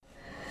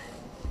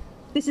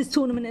This is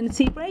Tournament and a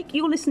Tea Break.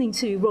 You're listening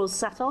to Ros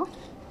Sattar.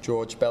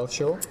 George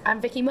Belshaw.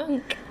 And Vicky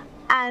Monk.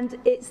 And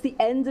it's the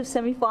end of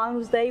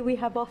semi-finals day. We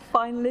have our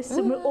finalists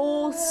and we're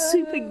all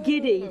super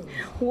giddy.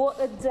 What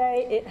a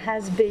day it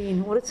has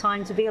been. What a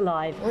time to be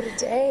alive. What a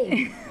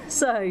day.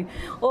 So,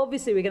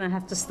 obviously we're going to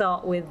have to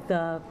start with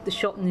the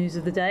shot news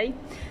of the day.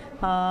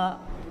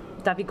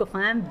 David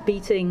Goffin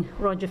beating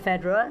Roger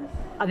Federer.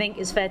 I think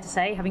it's fair to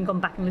say, having gone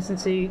back and listened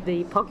to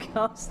the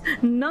podcast,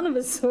 none of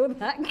us saw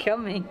that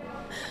coming.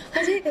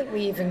 I don't think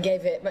we even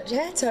gave it much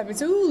airtime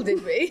at all,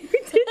 did we?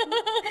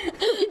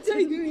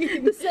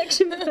 The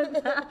section for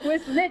that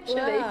was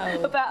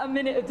literally about a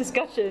minute of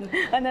discussion,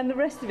 and then the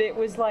rest of it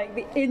was like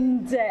the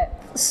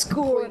in-depth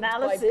score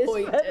analysis.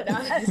 Point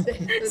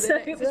analysis. So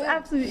it was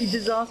absolutely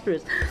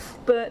disastrous.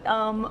 But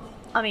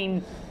I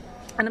mean,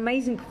 an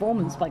amazing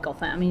performance by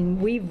Goffin. I mean,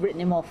 we've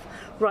written him off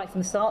right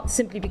from the start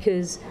simply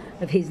because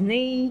of his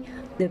knee,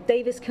 the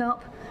Davis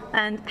Cup,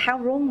 and how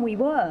wrong we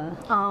were.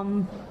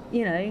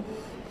 You know,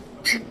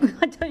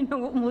 I don't know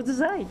what more to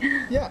say.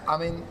 Yeah, I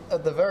mean,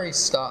 at the very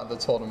start of the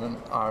tournament,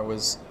 I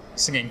was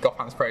singing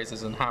Goffin's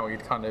praises and how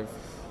he'd kind of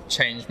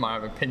changed my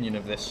opinion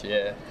of this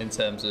year in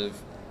terms of,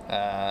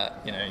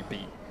 he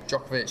beat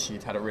Djokovic.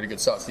 He'd had a really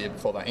good start to the year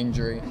before that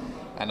injury,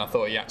 and I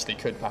thought he actually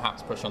could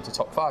perhaps push on to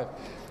top 5.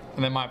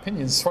 And then my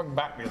opinion swung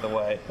back the other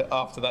way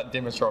after that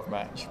Dimitrov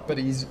match. But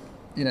he's,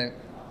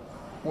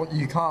 what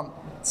you can't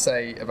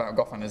say about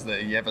Goffin is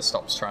that he ever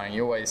stops trying.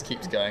 He always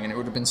keeps going, and it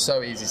would have been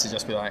so easy to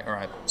just be like, all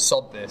right,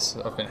 sod this.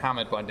 I've been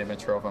hammered by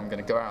Dimitrov. I'm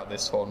going to go out of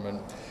this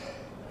tournament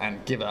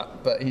and give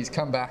up. But he's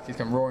come back. He's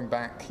come roaring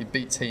back. He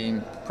beat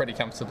Thiem pretty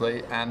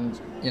comfortably, and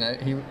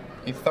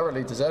he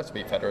thoroughly deserved to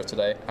beat Federer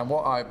today. And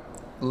what I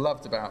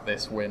loved about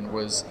this win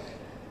was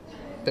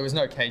there was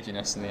no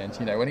caginess in the end.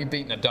 When he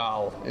beat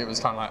Nadal, it was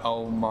kind of like,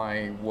 oh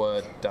my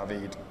word,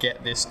 David,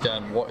 get this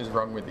done. What is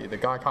wrong with you? The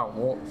guy can't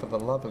walk, for the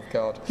love of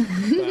God. But,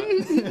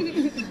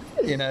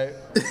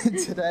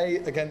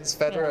 today against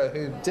Federer,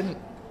 who didn't,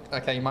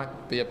 he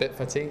might be a bit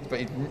fatigued, but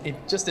he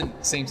just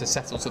didn't seem to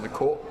settle to the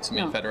court to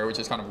meet Federer, which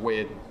is kind of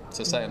weird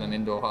to say on an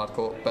indoor hard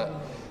court. But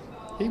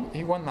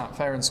he won that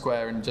fair and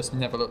square and just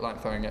never looked like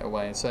throwing it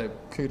away. So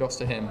kudos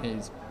to him.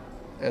 He's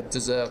a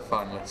deserved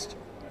finalist.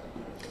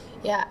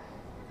 Yeah.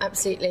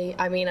 Absolutely.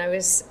 I mean, I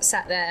was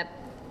sat there,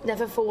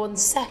 never for 1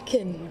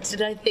 second did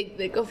I think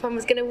that Goffin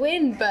was going to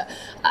win, but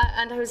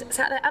and I was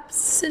sat there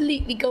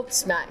absolutely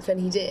gobsmacked when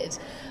he did.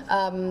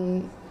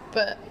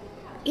 But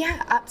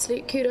yeah,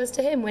 absolute kudos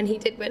to him when he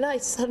did win. I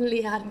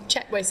suddenly had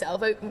checked myself,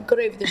 got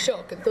over the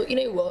shock, and thought, you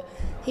know what,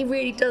 he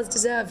really does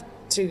deserve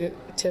to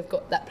have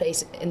got that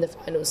place in the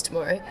finals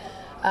tomorrow.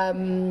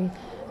 And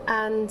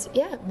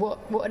yeah,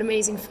 what an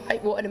amazing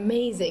fight, what an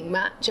amazing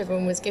match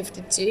everyone was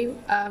gifted to.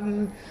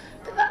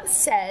 But that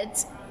said,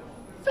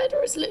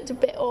 Federer's looked a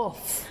bit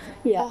off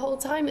the whole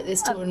time at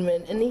this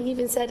tournament, and he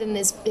even said in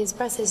his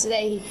presser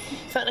today he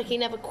felt like he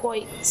never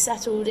quite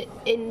settled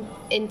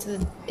into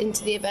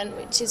the event,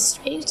 which is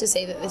strange to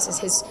say that this is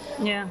his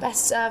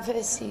best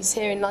service. He's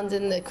here in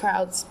London, the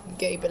crowds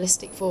go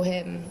ballistic for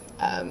him.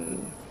 I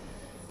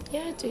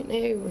don't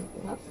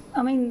know.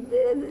 I mean,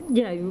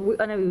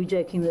 I know we were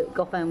joking that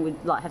Goffin would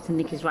have to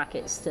nick his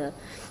rackets to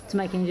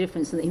make any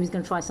difference, and that he was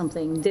going to try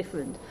something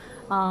different.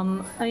 I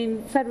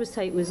mean, Federer's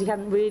take was he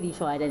hadn't really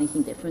tried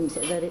anything different,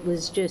 that it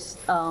was just,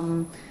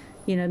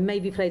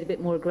 maybe played a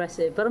bit more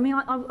aggressive. But I mean,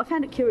 I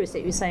found it curious that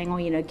he was saying,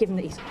 given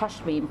that he's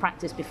crushed me in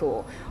practice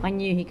before, I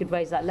knew he could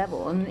raise that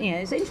level. And,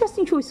 it's an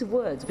interesting choice of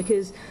words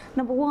because,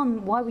 number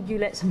one, why would you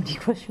let somebody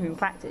crush you in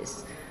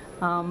practice?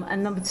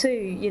 And number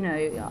two,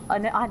 I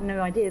had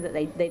no idea that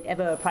they'd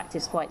ever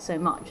practiced quite so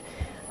much.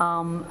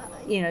 And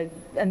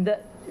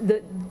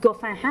that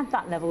Goffin had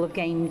that level of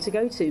game to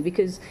go to,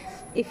 because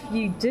if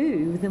you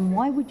do, then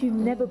why would you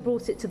never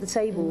brought it to the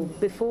table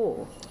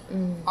before?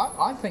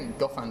 I think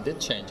Goffin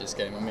did change his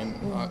game. I mean,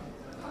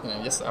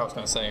 yesterday I was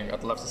kind of saying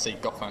I'd love to see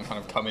Goffin kind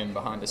of come in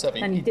behind the serve.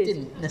 He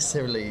didn't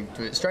necessarily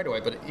do it straight away,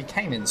 but he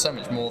came in so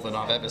much more than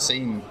I've ever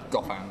seen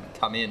Goffin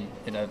come in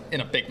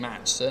a big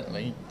match.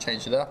 Certainly, he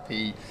changed it up.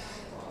 He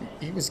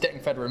was getting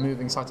Federer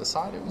moving side to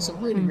side. It was a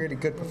really, really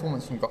good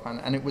performance from Goffin,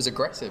 and it was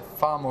aggressive,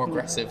 far more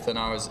aggressive than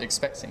I was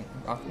expecting.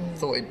 I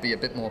thought it'd be a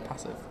bit more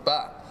passive.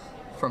 But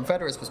from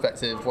Federer's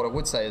perspective, what I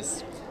would say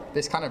is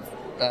this kind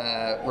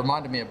of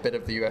reminded me a bit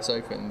of the US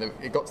Open.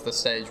 It got to the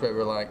stage where we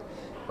were like,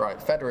 right,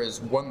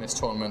 Federer's won this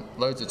tournament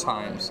loads of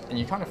times, and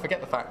you kind of forget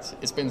the fact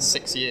it's been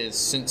 6 years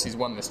since he's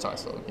won this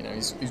title.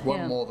 He's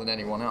won more than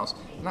anyone else.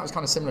 And that was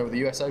kind of similar with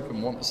the US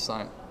Open. Once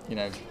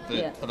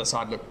the other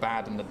side looked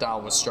bad and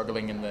Nadal was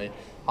struggling in the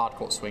hard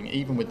court swing,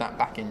 even with that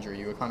back injury,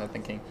 you were kind of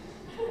thinking,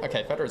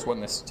 okay, Federer's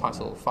won this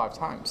title 5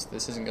 times.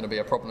 This isn't going to be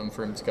a problem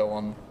for him to go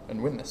on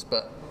and win this.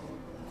 But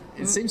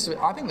it seems to.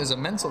 I think there's a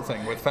mental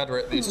thing with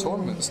Federer at these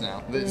tournaments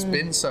now. That it's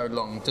been so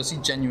long. Does he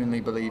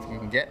genuinely believe he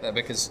can get there?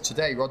 Because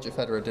today, Roger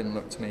Federer didn't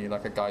look to me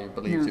like a guy who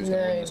believed he was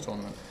going to win this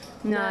tournament.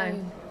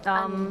 No.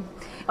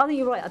 I think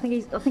you're right. I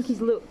think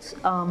he's looked.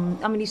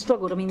 He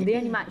struggled. I mean, the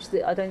only match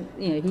that I don't.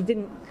 He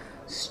didn't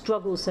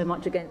struggle so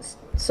much against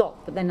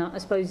Sock, but then I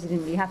suppose he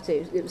didn't really have to.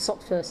 It was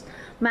Sock's first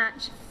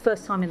match,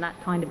 first time in that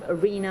kind of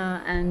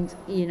arena, and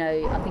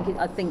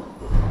I think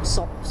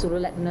Sock sort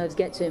of let the nerves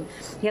get to him.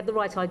 He had the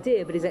right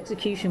idea, but his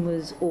execution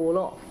was all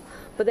off.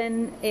 But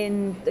then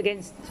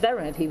against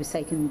Zverev, he was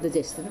taking the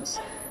distance.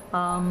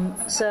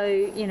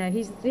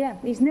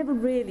 He's never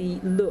really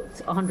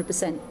looked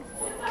 100%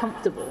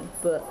 comfortable,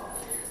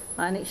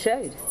 and it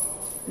showed.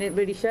 It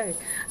really showed.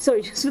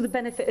 Sorry, just for the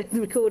benefit of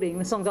the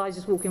recording, some guy's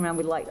just walking around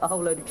with like a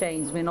whole load of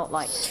chains. We're not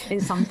like in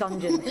some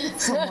dungeon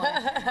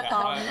somewhere.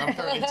 I'm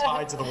currently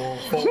tied to the wall,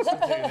 forced to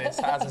do this,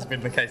 as has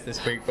been the case this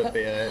week, but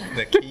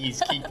the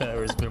keys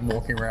keeper has been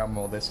walking around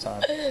more this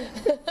time.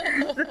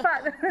 The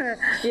fact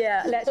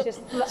that, let's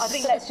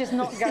just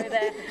not go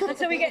there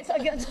until we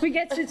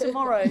get to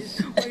tomorrow's,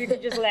 where we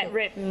can just let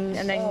rip, and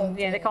then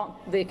they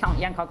can't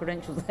yank our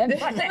credentials then.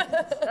 So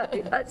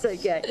that's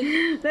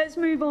okay. Let's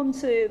move on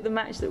to the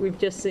match that we've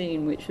just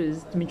seen, which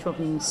was Dimitrov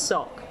and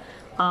Sock.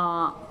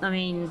 Wow.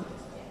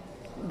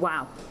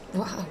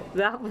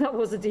 That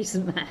was a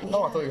decent match.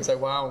 Oh, I thought you would say,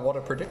 wow, what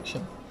a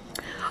prediction.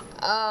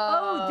 We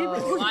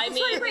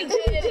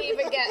didn't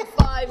even get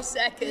 5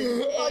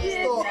 seconds. I just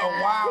thought,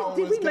 wow.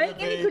 Did we make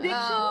any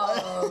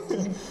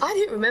predictions? I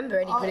didn't remember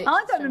any predictions.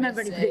 I don't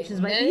remember any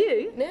predictions, mate. Do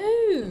you?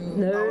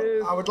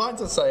 No. I would like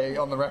to say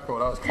on the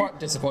record, I was quite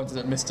disappointed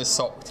at Mr.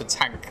 Sock to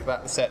tank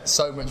that set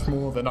so much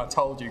more than I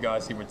told you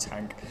guys he would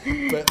tank.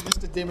 But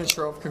Mr.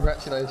 Dimitrov,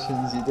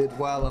 congratulations, you did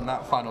well on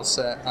that final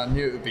set. I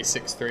knew it would be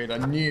 6-3, and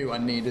I knew I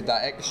needed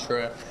that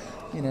extra,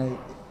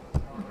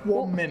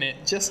 1 minute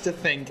just to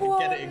think and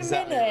get it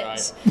exactly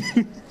right.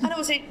 And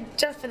also,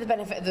 just for the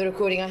benefit of the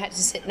recording, I had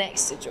to sit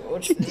next to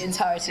George for the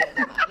entirety of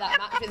that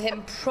match, with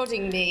him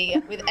prodding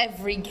me with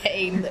every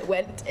game that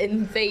went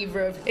in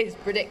favour of his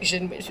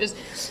prediction, which was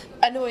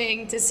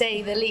annoying to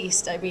say the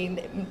least. I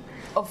mean,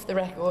 off the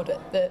record,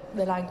 the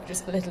language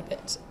is a little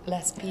bit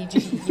less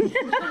PG.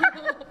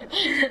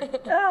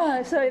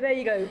 So there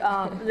you go,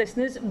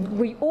 listeners.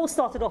 We all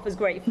started off as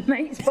great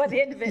mates. By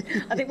the end of it,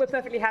 I think we're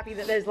perfectly happy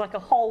that there's like a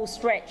whole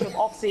stretch of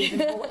off-season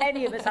before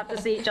any of us have to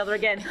see each other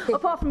again,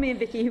 apart from me and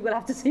Vicky, who will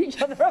have to see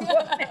each other at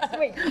work next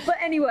week. But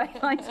anyway,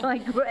 I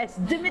digress.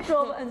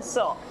 Dimitrov and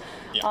Sock.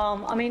 Yeah.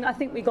 I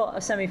think we got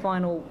a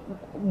semi-final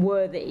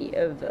worthy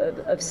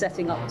of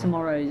setting up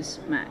tomorrow's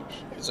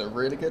match. It was a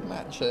really good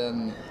match. It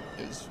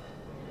was,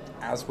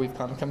 as we've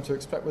kind of come to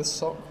expect with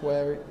Sock,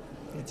 where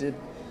he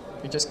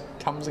just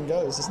comes and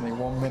goes, doesn't he?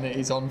 1 minute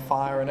he's on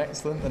fire and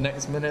excellent, the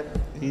next minute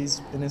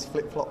he's in his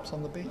flip-flops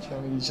on the beach. I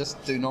mean, you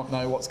just do not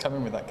know what's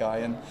coming with that guy.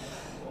 And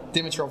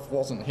Dimitrov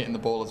wasn't hitting the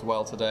ball as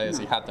well today as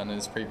he had done in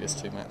his previous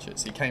 2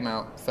 matches. He came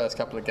out first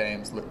couple of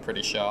games, looked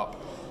pretty sharp,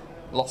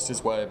 lost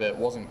his way a bit,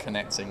 wasn't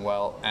connecting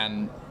well,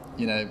 and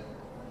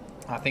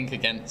I think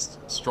against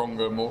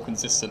stronger, more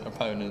consistent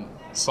opponent,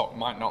 Sock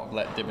might not have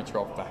let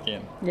Dimitrov back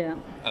in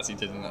as he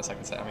did in that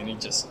second set. I mean, he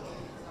just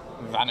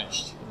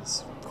vanished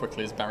as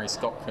quickly as Barry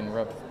Scott can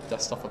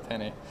dust off a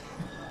penny.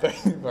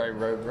 Very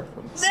road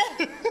reference.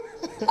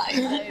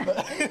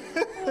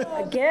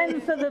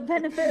 Again, for the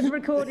benefit of the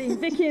recording,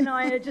 Vicky and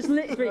I are just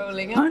literally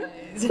rolling our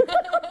eyes.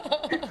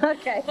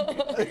 Okay.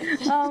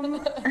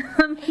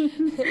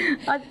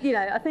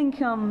 I think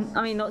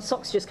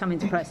Sock's just come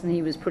into press and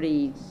he was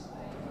pretty.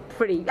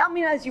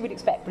 As you would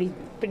expect, pretty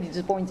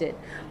disappointed.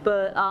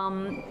 But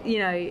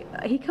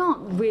he can't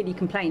really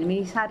complain. I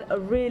mean,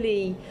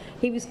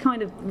 he was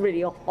kind of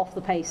really off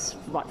the pace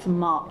right from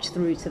March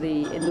through to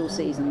the indoor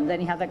season. Then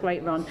he had that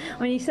great run.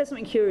 I mean, he said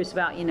something curious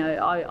about,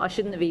 I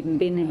shouldn't have even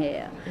been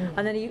here.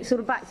 And then he sort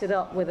of backed it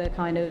up with a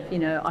kind of,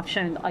 I've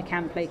shown that I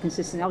can play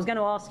consistently. I was going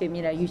to ask him,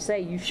 you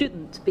say you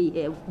shouldn't be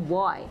here.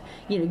 Why?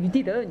 You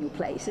did earn your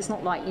place. It's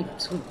not like you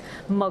sort of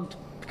mugged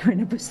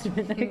Corinna Buster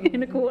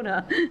in a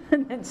corner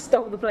and then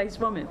stole the place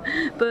from him.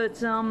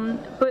 But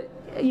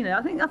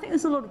I think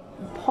there's a lot of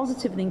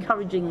positive and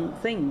encouraging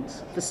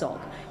things for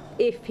Sock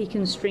if he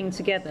can string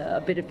together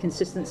a bit of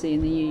consistency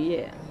in the new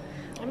year.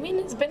 I mean,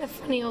 it's been a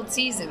funny old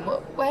season.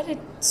 Where did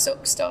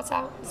Sock start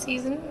out the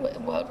season,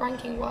 world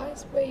ranking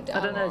wise? Way down. I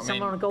don't know,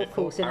 somewhere on a golf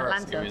course in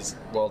Paris, Atlanta. He was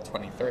world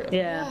 23.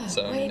 Yeah.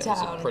 So it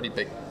was a pretty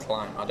big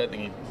climb. I don't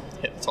think he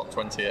hit the top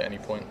 20 at any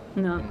point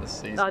in the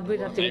season.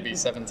 Maybe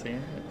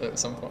 17 at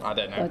some point. I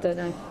don't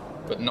know.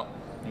 But not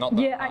that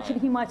Yeah, high. actually,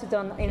 he might have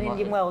done in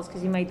Indian Wells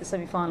because he made the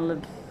semi-final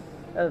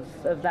of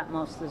that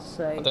Masters.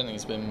 So I don't think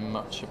he's been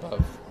much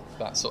above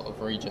that sort of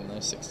region, though,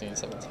 16,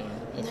 17.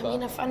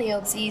 A funny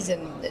old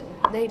season.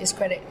 No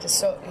discredit to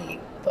Sock. He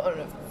put on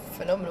a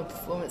phenomenal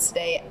performance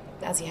today,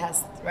 as he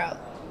has throughout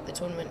the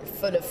tournament,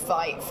 full of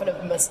fight, full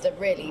of muster,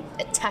 really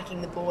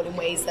attacking the ball in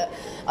ways that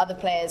other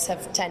players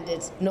have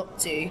tended not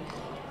to.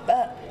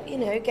 But,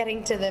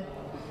 getting to the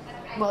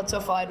World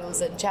Tour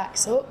finals and Jack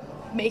Sock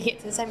making it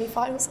to the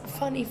semi-finals,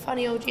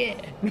 funny old year.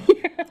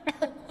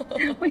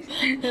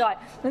 Right,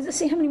 let's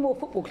see how many more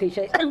football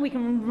cliches we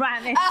can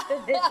ram into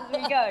this as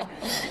we go.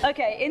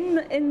 Okay,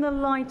 in the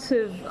light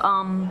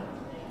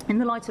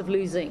of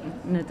losing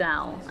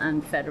Nadal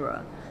and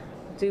Federer,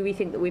 do we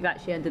think that we've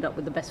actually ended up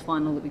with the best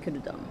final that we could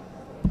have done?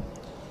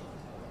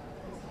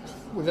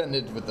 we've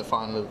ended with the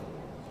final of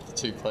the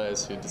two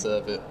players who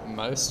deserve it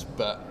most,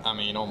 but I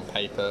mean, on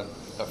paper,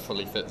 a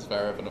fully fit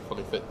Zverev and a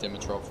fully fit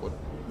Dimitrov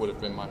would have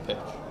been my pick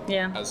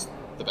as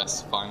the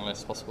best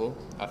finalist possible.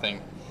 I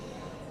think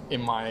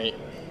in my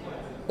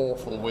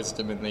awful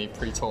wisdom in the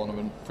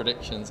pre-tournament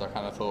predictions, I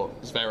kind of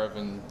thought Zverev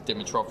and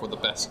Dimitrov were the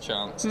best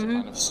chance to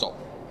kind of stop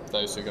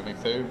those two going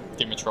through.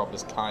 Dimitrov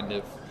is kind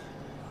of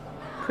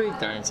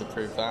going to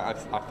prove that.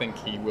 I think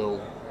he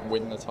will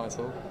win the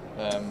title.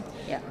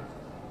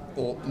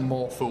 Or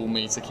more fool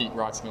me to keep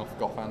writing off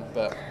Goffin,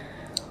 but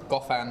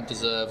Goffin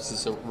deserves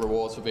his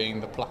rewards for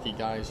being the plucky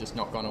guy who's just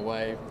not gone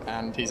away,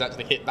 and he's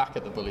actually hit back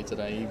at the bully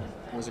today.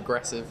 He was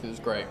aggressive, he was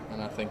great,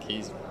 and I think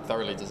he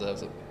thoroughly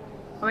deserves it.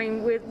 I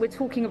mean, we're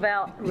talking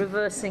about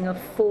reversing a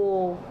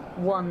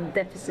 4-1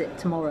 deficit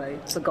tomorrow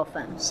for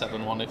Goffin.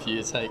 7-1 if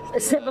you take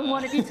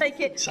 7-1 if you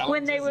take it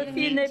when they were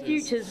in their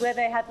futures, where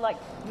they had like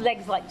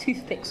legs like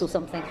toothpicks or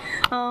something.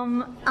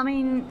 I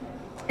mean,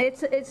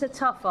 it's a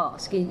tough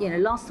ask. You know,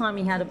 last time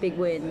he had a big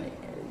win,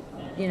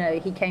 you know,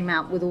 he came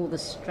out with all the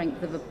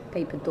strength of a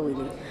paper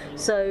doily.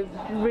 So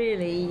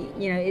really,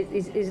 you know,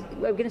 is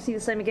we're going to see the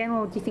same again,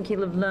 or do you think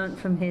he'll have learnt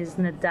from his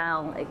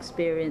Nadal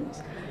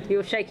experience?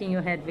 You're shaking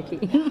your head, Vicky.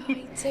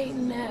 I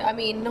don't know. I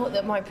mean, not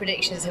that my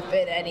predictions have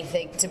been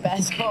anything to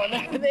bet on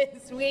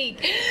this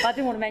week. I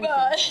didn't want to mention.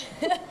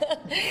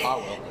 I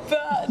will.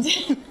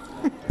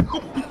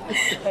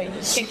 But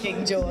you're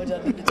kicking George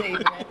under the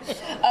table.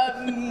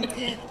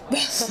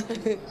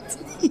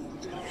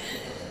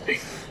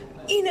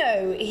 You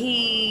know,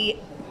 he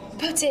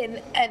put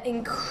in an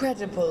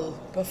incredible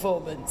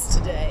performance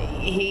today.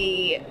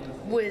 He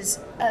was,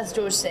 as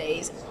George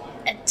says,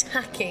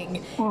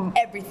 attacking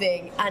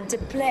everything, and to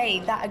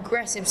play that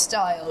aggressive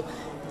style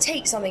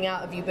takes something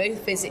out of you both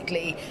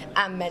physically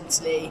and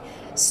mentally.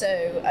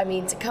 So, I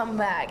mean, to come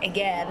back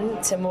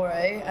again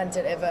tomorrow and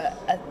deliver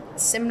a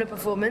similar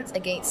performance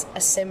against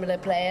a similar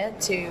player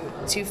to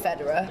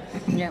Federer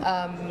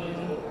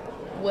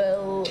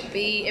will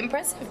be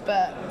impressive.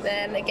 But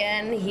then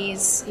again,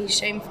 he's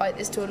shown fight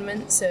this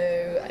tournament,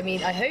 so I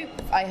mean, I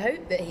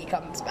hope that he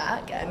comes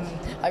back, and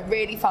I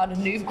really found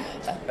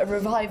a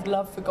revived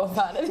love for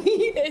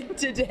Goffin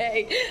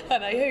today,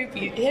 and I hope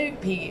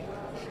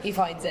he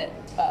finds it.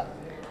 But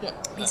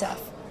it's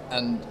tough.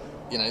 And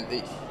you know,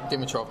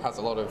 Dimitrov has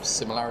a lot of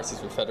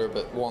similarities with Federer,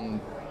 but one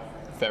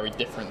very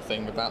different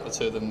thing about the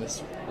two of them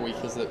this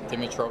week is that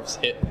Dimitrov's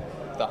hit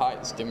the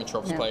heights.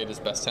 Dimitrov's played his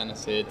best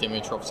tennis here.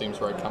 Dimitrov seems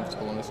very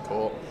comfortable on this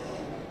court.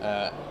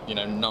 You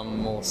know, none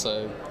more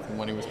so than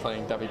when he was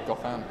playing David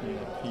Goffin. You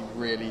know, he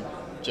really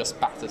just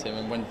battered him,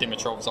 and when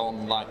Dimitrov's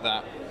on like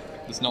that,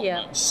 there's not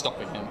much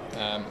stopping him.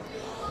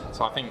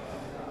 So I think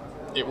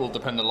it will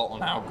depend a lot on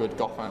how good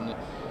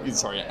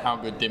how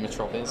good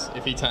Dimitrov is.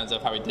 If he turns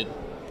out how he did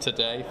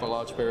today for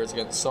large periods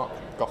against Sock,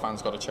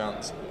 Goffin's got a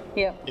chance.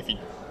 Yeah. If he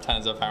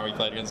turns out how he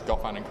played against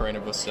Goffin and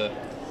Carreño Busta,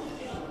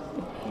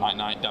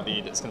 night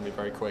David, it's going to be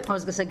very quick. I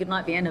was going to say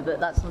goodnight Vienna, but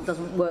that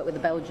doesn't work with the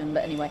Belgian.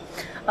 But anyway,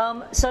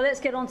 so let's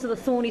get on to the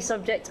thorny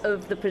subject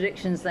of the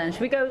predictions then.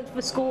 Should we go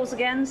for scores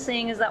again,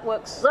 seeing as that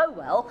works so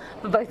well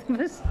for both of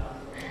us?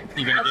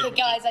 Okay,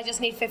 guys, I just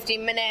need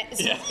 15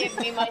 minutes. Just give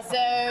me my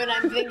zone.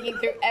 I'm thinking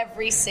through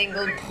every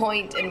single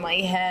point in my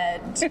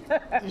head.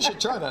 You should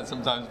try that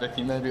sometimes,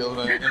 Vicky. Maybe it'll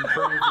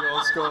improve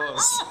your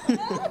scores.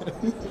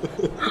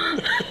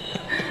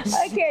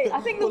 Okay,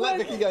 I think the word... let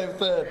Vicky go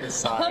third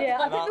this time. Yeah,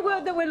 I think the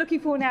word that we're looking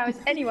for now is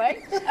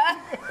anyway.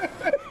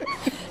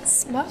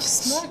 Smug.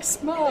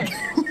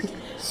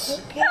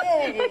 Okay.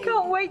 I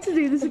can't wait to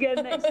do this again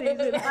next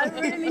season. I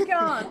really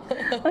can't.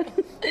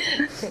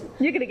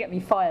 You're going to get me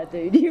fired,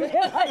 dude. You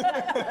realise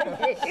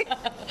that?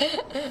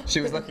 She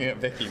was looking at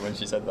Vicky when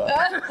she said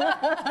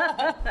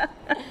that.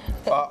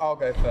 I'll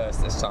go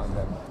first this time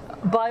then.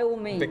 By all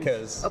means.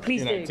 Because,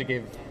 please do. To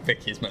give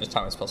Vicky as much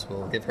time as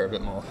possible, give her a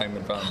bit more home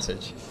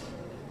advantage.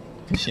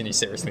 She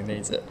seriously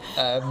needs it.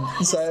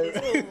 So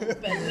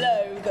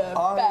below the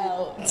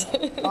belt.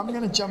 I'm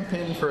going to jump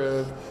in for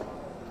a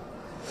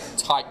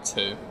tight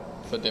 2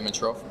 for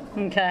Dimitrov.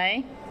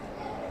 Okay.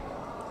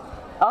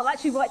 I'll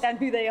actually write down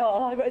who they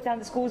are. I wrote down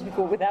the scores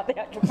before without the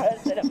actual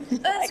person.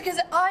 That's because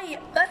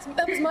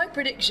that was my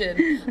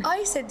prediction.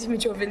 I said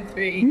Dimitrov in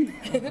 3.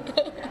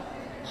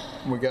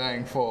 We're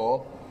going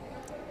for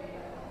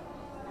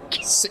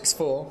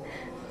 6-4,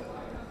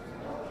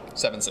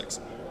 7-6.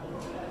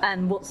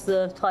 And what's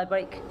the tie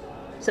break?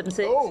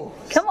 7-6? Oh.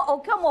 Come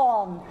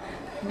on.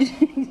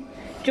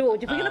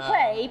 George, if we're going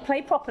to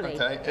play properly.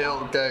 Okay,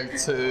 it'll go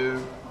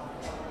to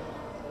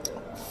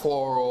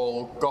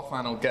 4-all.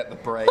 Goffin will get the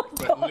break,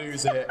 but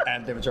lose it,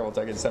 and Dimitrov will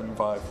take it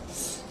 7-5.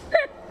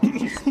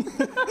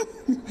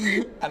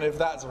 And if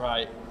that's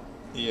right,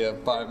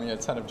 buy me a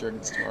ton of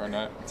drinks tomorrow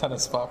night. 10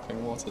 of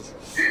sparkling waters.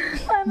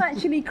 I'm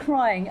actually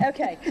crying.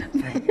 Okay.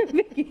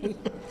 Vicky.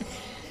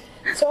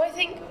 So I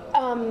think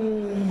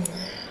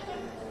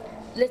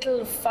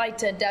little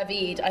fighter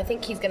David, I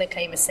think he's going to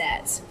claim a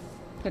set.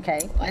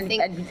 Okay.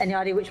 Any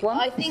idea which one?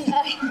 I think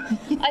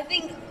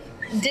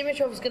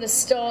Dimitrov's going to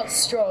start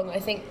strong. I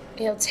think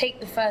he'll take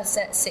the first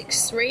set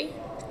 6-3.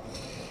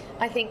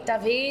 I think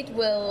David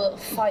will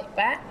fight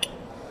back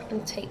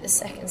and take the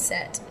second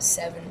set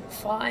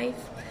 7-5.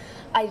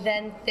 I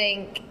then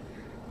think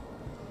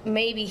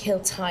maybe he'll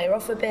tire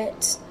off a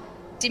bit.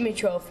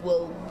 Dimitrov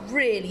will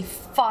really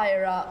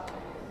fire up,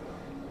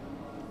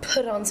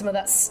 put on some of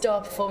that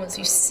star performance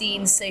we've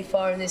seen so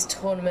far in this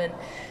tournament,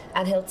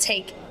 and he'll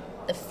take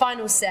the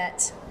final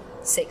set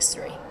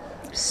 6-3.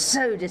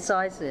 So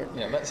decisive.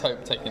 Yeah, let's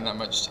hope taking that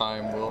much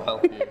time will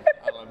help you,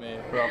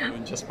 Alamir, rather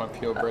than just my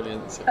pure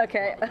brilliance.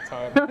 Okay,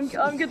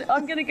 I'm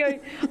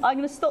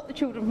gonna stop the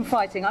children from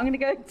fighting. I'm going to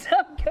go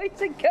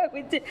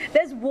with.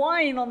 There's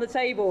wine on the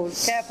table.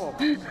 Careful.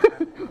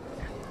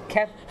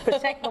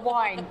 Protect the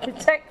wine.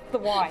 Protect the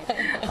wine.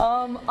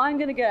 I'm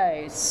going to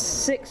go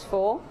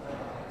 6-4.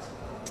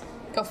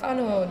 Goffin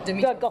or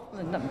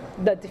Dimitrov?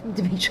 No,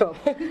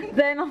 Dimitrov.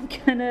 Then I'm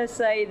going to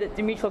say that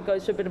Dimitrov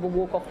goes for a bit of a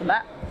walk off the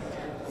mat.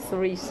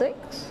 3-6,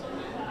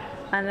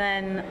 and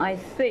then I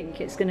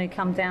think it's going to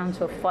come down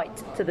to a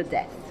fight to the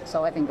death.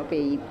 So I think it'll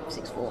be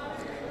 6-4.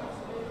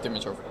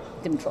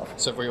 Dimitrov.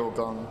 So have we all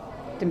gone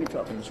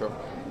Dimitrov,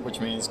 which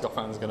means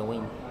Goffin's going to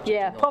win.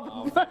 Yeah,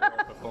 probably.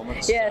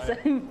 Yeah, so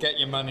get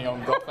your money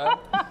on Goffin.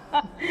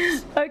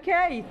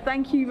 Okay,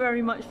 thank you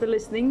very much for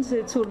listening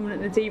to the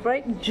Tournament at the Tea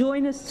Break.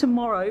 Join us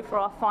tomorrow for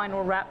our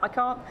final wrap. I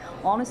can't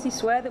honestly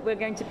swear that we're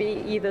going to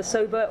be either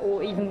sober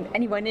or even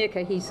anywhere near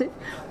cohesive,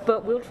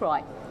 but we'll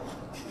try.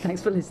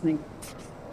 Thanks for listening.